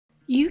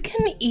You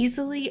can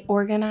easily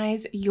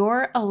organize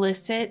your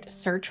Elicit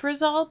search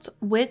results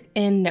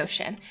within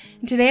Notion.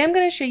 And today I'm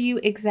going to show you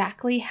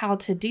exactly how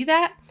to do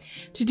that.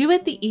 To do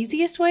it the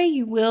easiest way,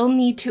 you will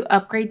need to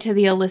upgrade to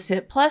the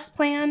Elicit Plus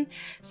plan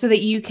so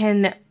that you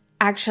can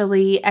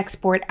actually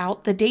export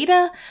out the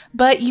data,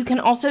 but you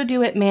can also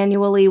do it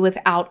manually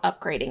without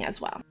upgrading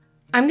as well.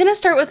 I'm going to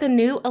start with a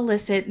new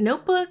Elicit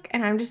notebook,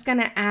 and I'm just going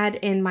to add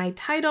in my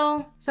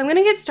title. So I'm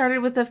going to get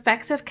started with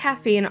effects of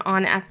caffeine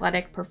on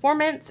athletic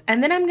performance,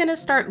 and then I'm going to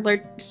start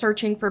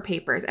searching for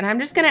papers, and I'm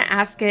just going to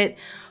ask it,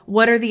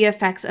 what are the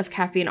effects of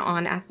caffeine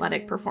on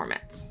athletic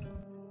performance?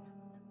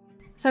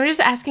 So I'm just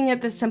asking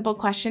it this simple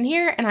question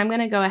here, and I'm going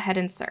to go ahead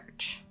and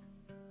search.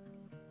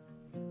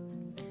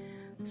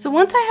 So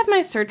once I have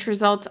my search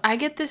results, I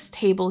get this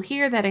table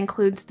here that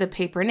includes the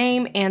paper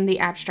name and the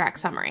abstract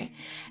summary.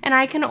 And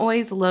I can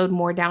always load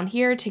more down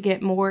here to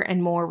get more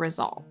and more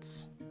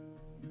results.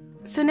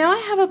 So now I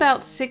have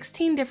about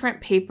 16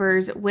 different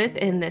papers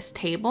within this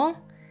table.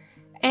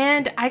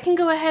 And I can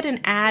go ahead and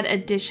add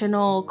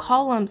additional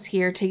columns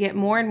here to get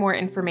more and more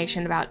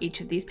information about each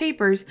of these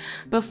papers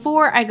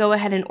before I go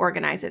ahead and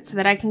organize it so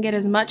that I can get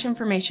as much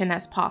information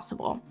as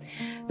possible.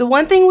 The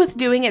one thing with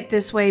doing it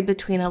this way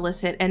between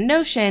Elicit and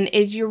Notion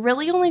is you're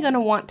really only going to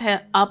want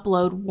to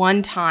upload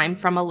one time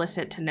from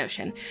Elicit to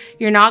Notion.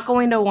 You're not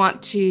going to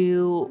want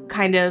to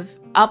kind of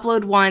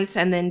upload once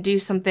and then do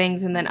some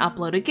things and then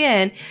upload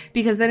again,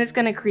 because then it's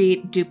going to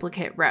create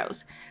duplicate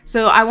rows.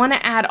 So I want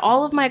to add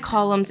all of my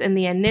columns in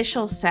the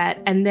initial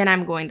set and then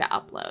I'm going to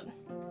upload.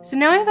 So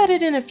now I've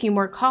added in a few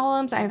more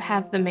columns. I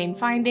have the main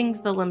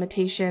findings, the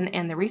limitation,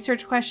 and the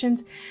research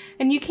questions.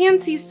 And you can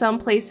see some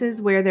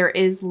places where there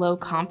is low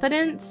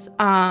confidence.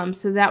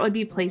 So that would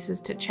be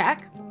places to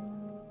check.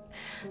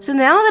 So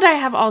now that I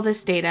have all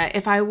this data,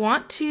 if I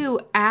want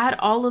to add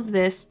all of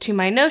this to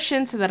my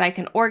Notion so that I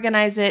can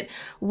organize it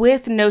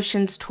with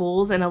Notion's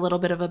tools in a little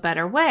bit of a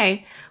better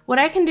way, what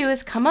I can do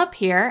is come up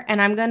here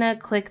and I'm going to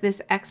click this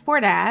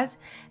Export As,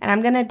 and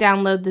I'm going to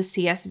download the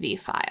CSV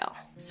file.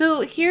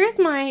 So here's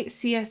my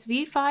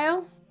CSV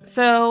file.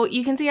 So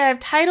you can see I have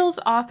titles,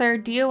 author,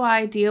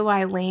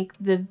 DOI link.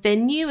 The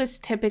venue is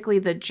typically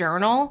the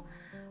journal.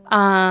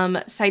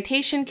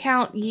 Citation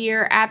count,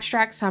 year,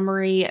 abstract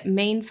summary,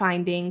 main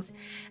findings,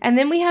 and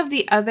then we have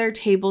the other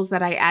tables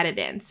that I added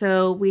in.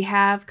 So we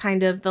have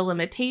kind of the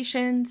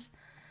limitations,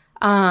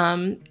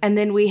 and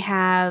then we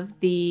have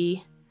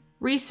the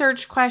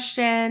research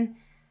question.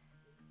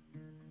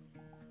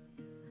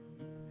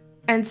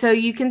 And so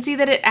you can see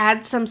that it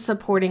adds some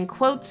supporting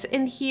quotes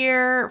in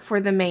here for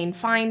the main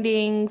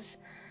findings.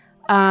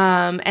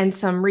 And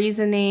some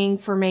reasoning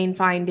for main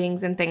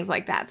findings and things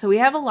like that. So we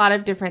have a lot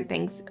of different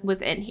things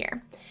within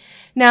here.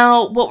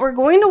 Now, what we're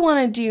going to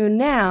want to do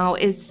now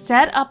is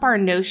set up our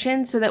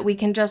Notion so that we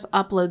can just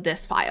upload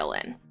this file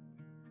in.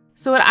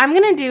 So what I'm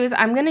going to do is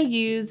I'm going to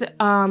use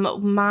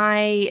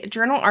my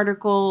journal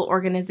article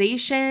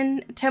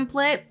organization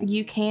template.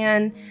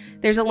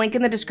 There's a link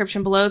in the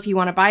description below if you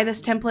want to buy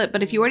this template,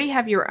 but if you already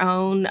have your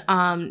own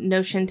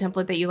Notion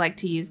template that you like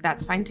to use,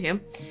 that's fine too.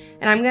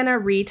 And I'm going to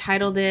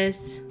retitle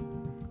this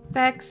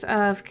Effects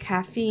of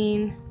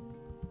Caffeine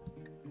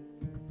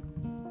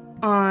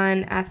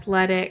on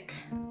Athletic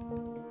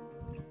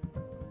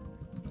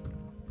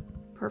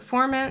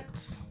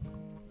Performance.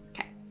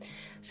 Okay,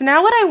 so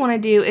now what I want to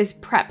do is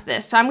prep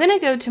this. So I'm going to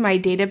go to my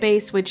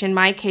database, which in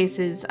my case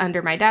is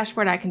under my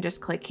dashboard. I can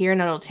just click here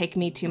and it'll take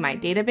me to my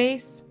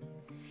database.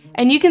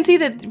 And you can see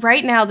that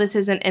right now this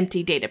is an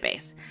empty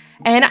database.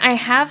 And I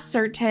have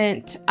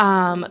certain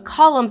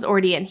columns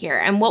already in here.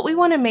 And what we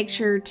want to make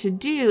sure to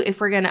do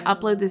if we're going to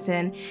upload this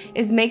in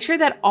is make sure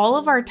that all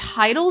of our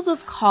titles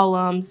of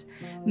columns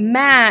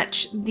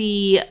match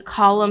the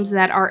columns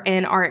that are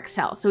in our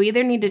Excel. So we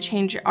either need to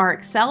change our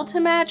Excel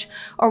to match,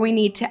 or we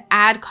need to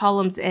add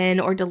columns in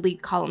or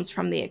delete columns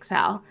from the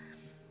Excel.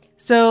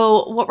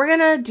 So what we're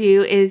going to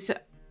do is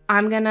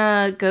I'm going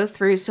to go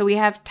through. So we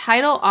have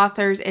title,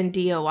 authors, and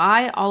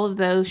DOI. All of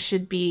those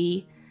should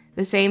be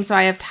the same. So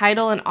I have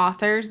title and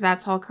authors.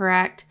 That's all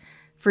correct.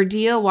 For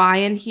DOI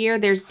in here,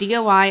 there's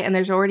DOI and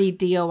there's already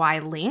DOI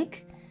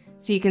link.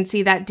 So you can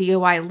see that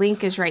DOI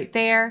link is right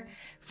there.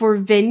 For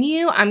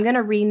venue, I'm going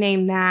to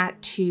rename that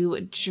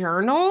to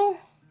journal.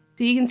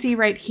 So you can see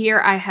right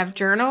here, I have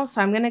journal.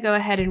 So I'm going to go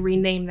ahead and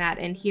rename that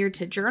in here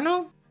to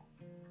journal.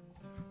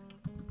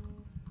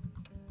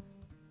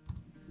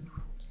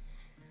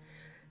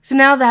 So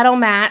now that'll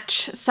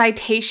match.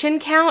 Citation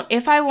count,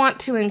 if I want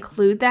to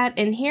include that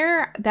in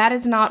here, that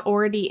is not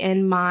already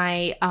in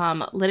my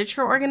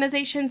literature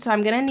organization, so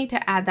I'm going to need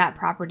to add that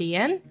property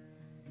in.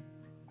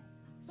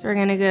 So we're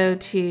going to go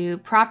to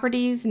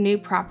properties, new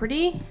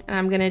property, and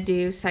I'm going to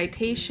do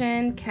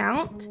citation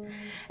count.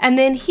 And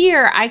then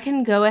here I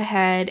can go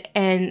ahead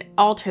and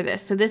alter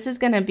this. So this is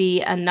going to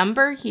be a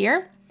number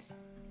here.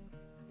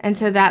 And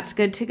so that's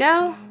good to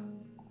go.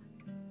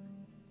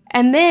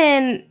 And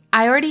then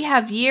I already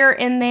have year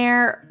in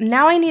there.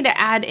 Now I need to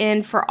add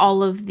in for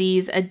all of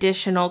these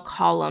additional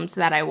columns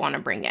that I want to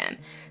bring in.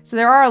 So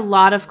there are a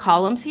lot of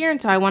columns here, and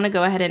so I want to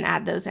go ahead and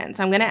add those in.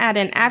 So I'm going to add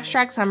in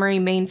abstract summary,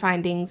 main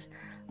findings,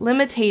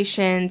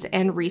 limitations,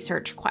 and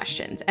research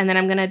questions. And then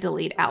I'm going to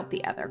delete out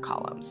the other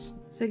columns.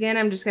 So again,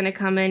 I'm just going to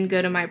come in,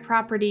 go to my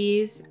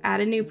properties,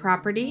 add a new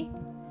property.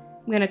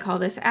 I'm going to call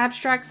this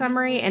abstract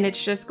summary, and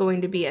it's just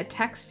going to be a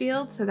text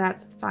field. So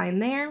that's fine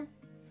there.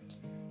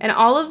 And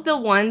all of the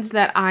ones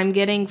that I'm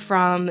getting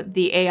from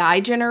the AI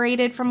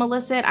generated from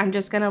Elicit, I'm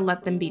just going to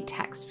let them be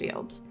text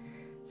fields.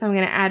 So I'm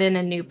going to add in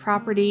a new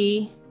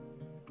property.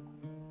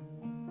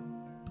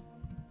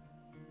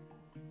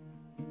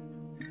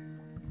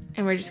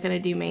 And we're just going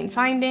to do main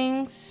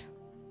findings.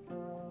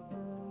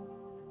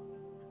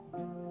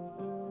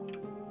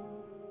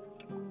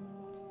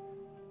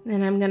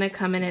 Then I'm going to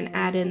come in and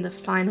add in the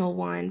final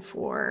one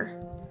for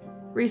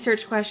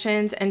research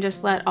questions and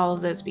just let all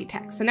of those be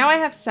text. So now I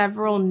have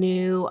several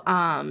new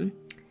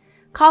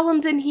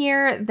columns in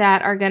here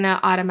that are going to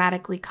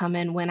automatically come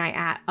in when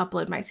I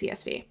upload my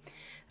CSV.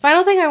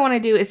 Final thing I want to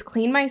do is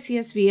clean my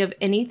CSV of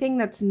anything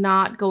that's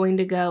not going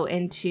to go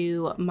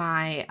into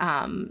my,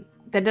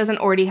 that doesn't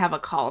already have a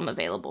column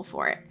available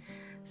for it.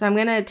 So I'm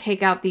going to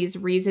take out these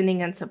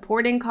reasoning and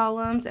supporting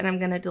columns, and I'm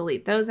going to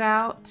delete those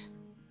out.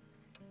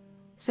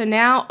 So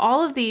now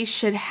all of these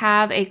should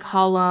have a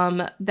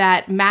column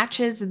that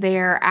matches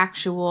their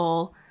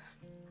actual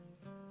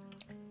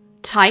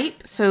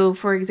type. So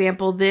for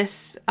example,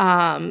 this,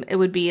 it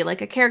would be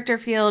like a character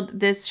field.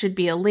 This should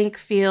be a link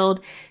field.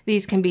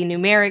 These can be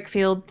numeric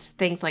fields,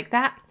 things like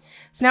that.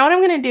 So now what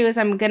I'm going to do is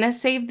I'm going to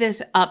save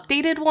this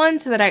updated one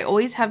so that I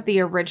always have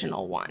the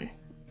original one.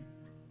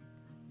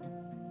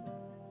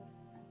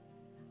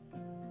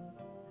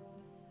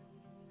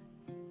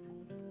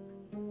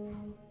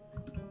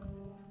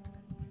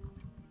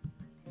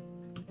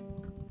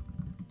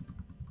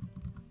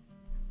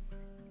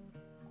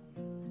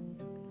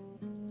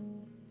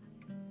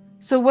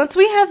 So once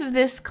we have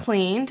this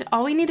cleaned,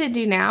 all we need to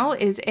do now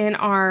is in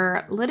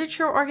our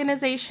literature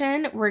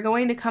organization, we're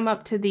going to come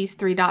up to these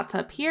three dots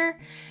up here,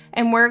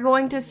 and we're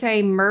going to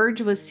say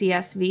merge with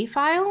CSV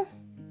file.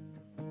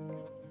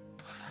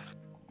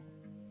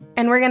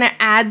 And we're going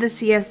to add the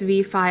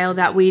CSV file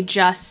that we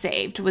just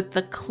saved with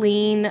the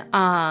clean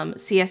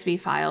CSV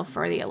file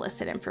for the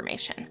Elicit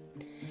information.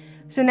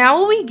 So now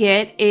what we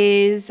get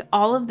is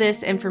all of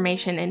this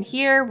information in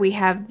here. We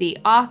have the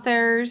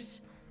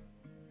authors.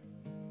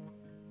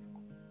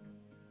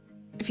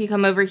 If you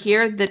come over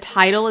here, the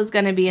title is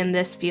going to be in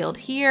this field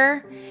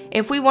here.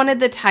 If we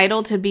wanted the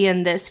title to be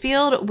in this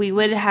field, we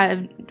would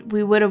have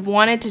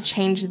wanted to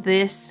change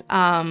this,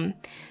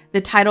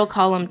 the title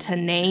column to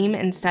name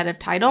instead of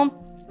title.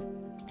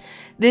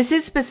 This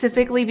is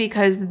specifically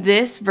because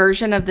this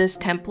version of this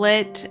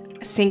template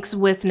syncs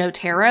with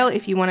Notaro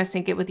if you want to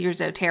sync it with your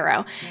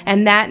Zotero,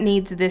 and that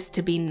needs this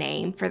to be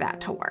name for that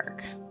to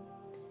work.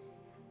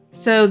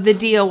 So the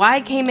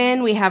DOI came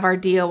in, we have our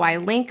DOI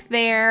link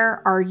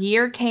there, our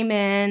year came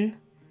in,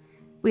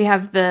 we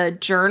have the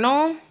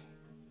journal,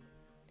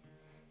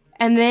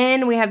 and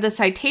then we have the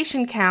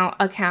citation count.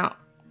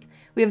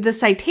 We have the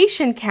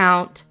citation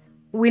count.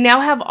 We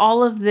now have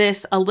all of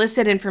this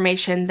Elicit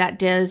information that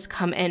does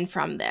come in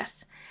from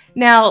this.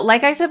 Now,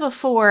 like I said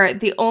before,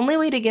 the only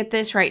way to get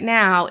this right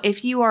now,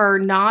 if you are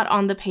not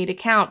on the paid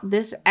account,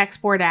 this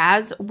export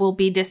as will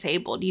be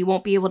disabled. You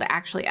won't be able to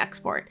actually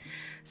export.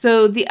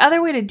 So the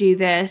other way to do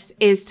this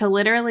is to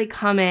literally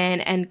come in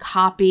and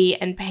copy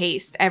and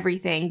paste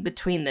everything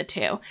between the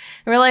two.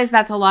 I realize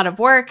that's a lot of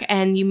work,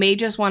 and you may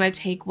just want to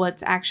take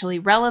what's actually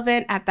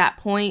relevant at that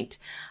point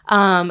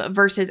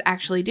versus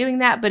actually doing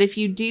that. But if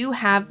you do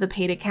have the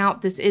paid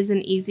account, this is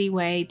an easy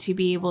way to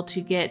be able to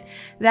get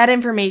that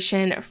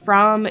information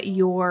from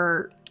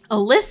your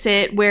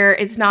Elicit, where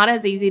it's not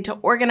as easy to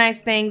organize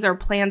things or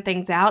plan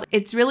things out.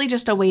 It's really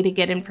just a way to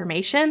get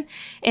information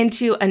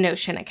into a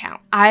Notion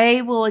account.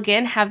 I will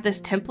again have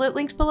this template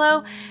linked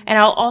below, and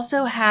I'll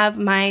also have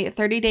my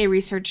 30-day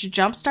research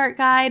jumpstart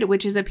guide,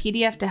 which is a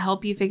PDF to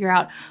help you figure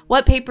out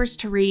what papers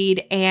to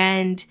read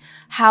and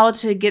how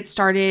to get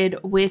started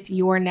with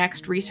your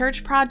next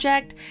research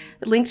project.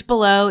 Linked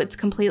below, it's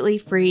completely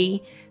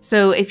free.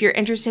 So if you're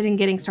interested in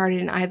getting started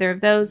in either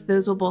of those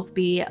will both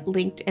be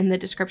linked in the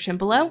description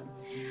below.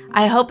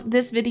 I hope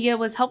this video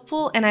was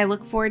helpful, and I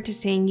look forward to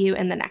seeing you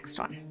in the next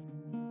one.